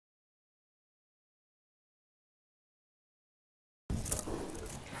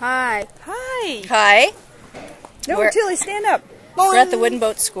Hi. Hi. Hi. No, Tilly, stand up. We're at the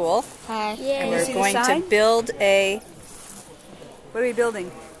WoodenBoat School. Hi. And you we're see the going to sign? build a... What are we building?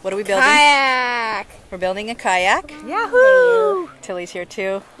 What are we building? Kayak. We're building a kayak. Yahoo! Tilly's here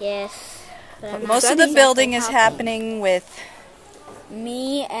too. Yes. But most of the building is happening with...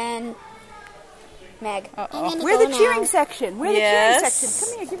 Me and Meg. We're the cheering section. We're the cheering Yes. section.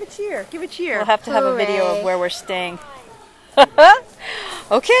 Come here, give a cheer. Give a cheer. We'll have to have a video of Hooray. where we're staying.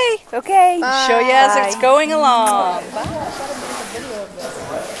 Okay. Okay. Show you as Bye. it's going along.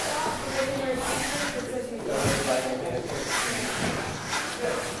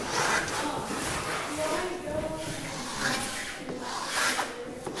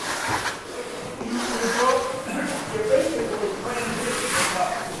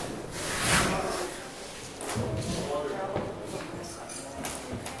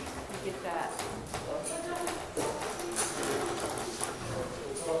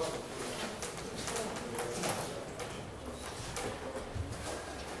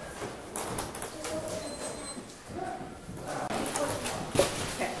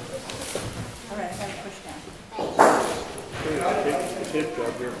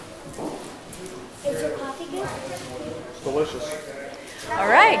 Is your coffee good? It's delicious. All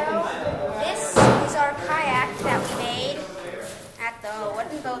right. This is our kayak that we made at the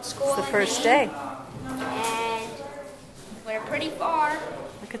WoodenBoat School. It's the in first Maine. day. And we're pretty far.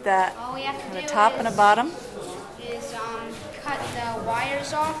 Look at that. All we have to A do top and a bottom. is cut the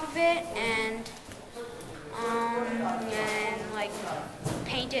wires off of it and like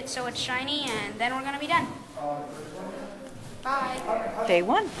paint it so it's shiny, and then we're gonna be done. Bye. Day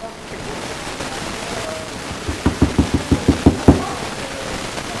one.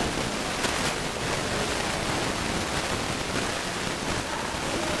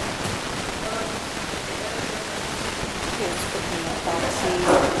 Here's putting the epoxy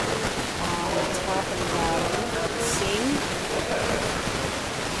on the top and bottom seam.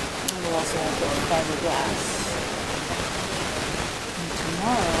 And we'll also have to put fiberglass. And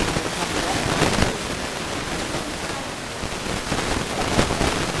tomorrow we'll have the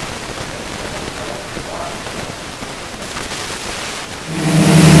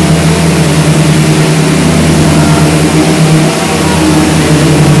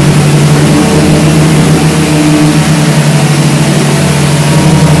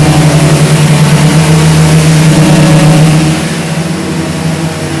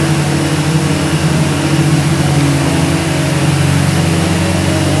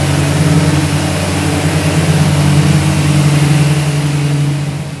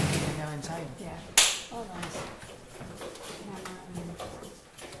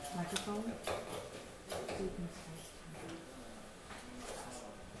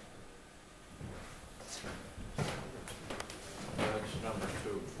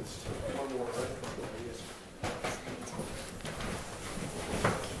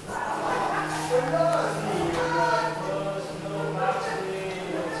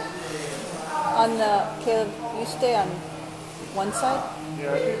On the, Caleb, you stay on one side?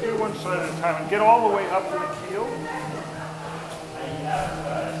 Yeah, if you do one side at a time and get all the way up to the keel.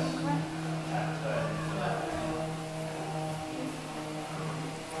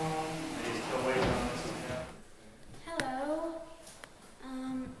 Hello.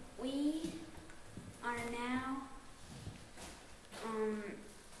 We are now.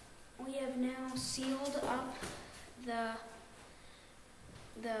 We have now sealed up the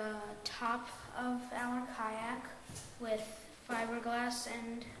top of our kayak with fiberglass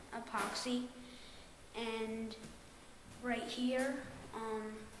and epoxy, and right here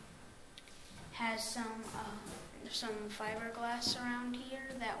has some fiberglass around here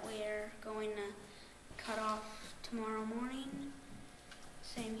that we're going to cut off tomorrow morning.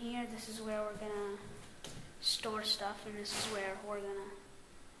 Same here. This is where we're gonna store stuff, and this is where we're gonna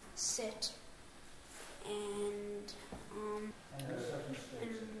sit. And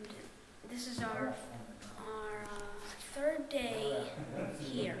this is our third day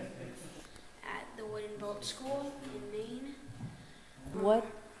here at the WoodenBoat School in Maine.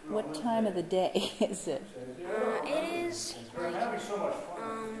 What time of the day is it? It is like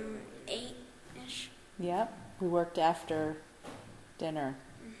 8-ish. Yep, we worked after dinner.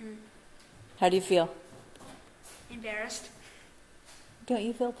 How do you feel? Embarrassed. Don't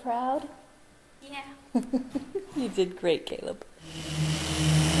you feel proud? Yeah. You did great, Caleb.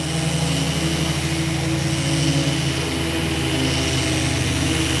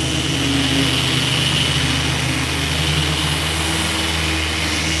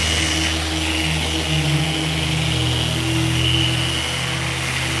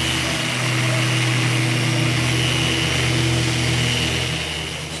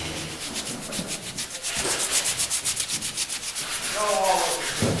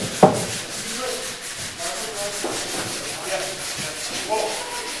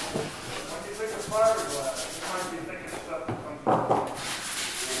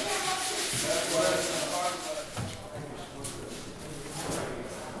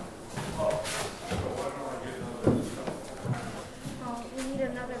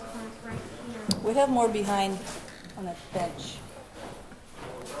 another class right here. We have more behind on that bench.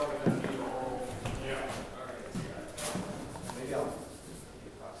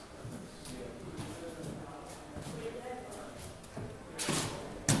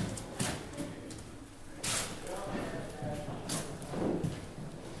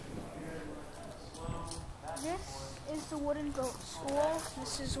 This is the WoodenBoat School.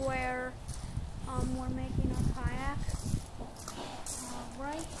 This is where we're making our kayak.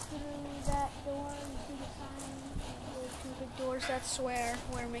 Right through that door, you see the sign, those two big doors, that's where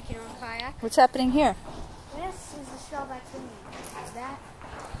we're making our kayak. What's happening here? This is the shell that's in there. That,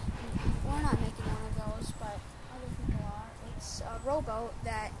 we're not making one of those, but other people are. It's a rowboat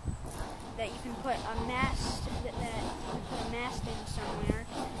that you can put a mast, that you can put a mast in somewhere,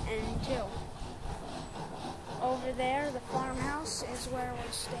 and two. Over there, the farmhouse is where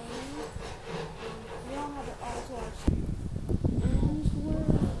we're staying. We don't have it all to ourselves. And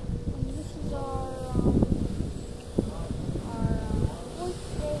this is our fourth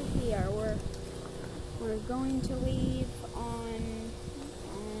day here. We're going to leave on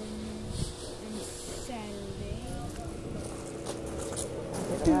Saturday.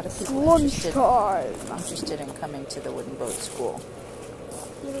 There's a lot of people interested in coming to the WoodenBoat School.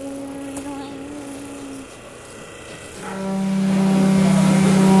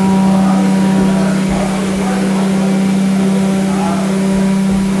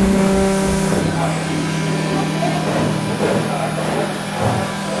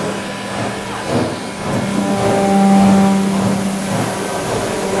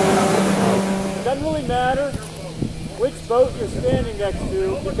 Doesn't really matter which boat you're standing next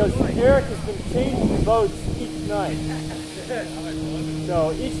to because Eric has been changing the boats each night.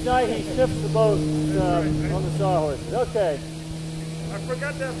 So each night he shifts the boats on the sawhorses. Okay. I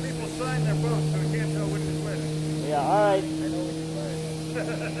forgot to have people sign their boats, so I can't tell which is which. Yeah, all right. I know which is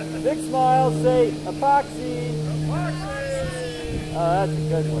which. Big smile, say epoxy. Epoxy! Oh, that's a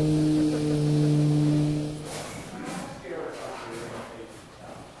good one.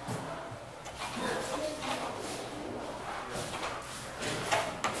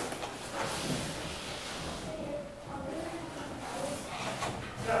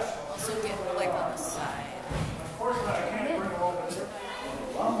 So get like on the side. Unfortunately, I can't bring them over there.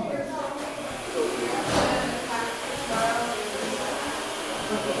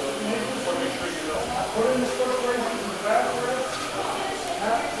 Put in the separation in the back rest,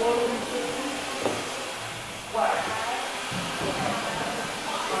 half floating system, flat.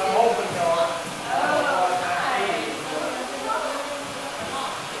 I'm hoping y'all.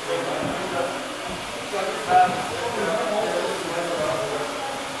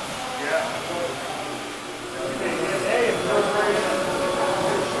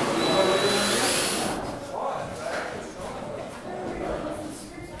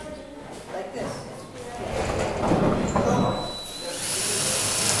 Like this.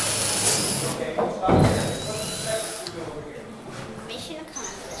 Mission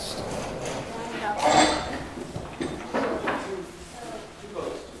accomplished.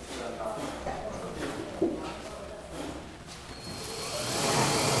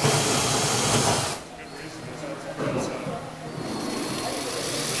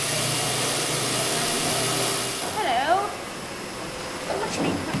 Hello. How much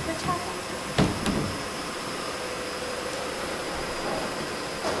makeup for talking?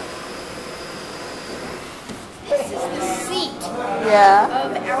 This is the seat Yeah.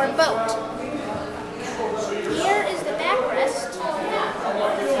 of our boat. Here is the backrest.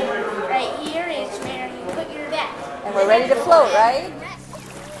 Right here is where you put your back. And we're ready to float, right?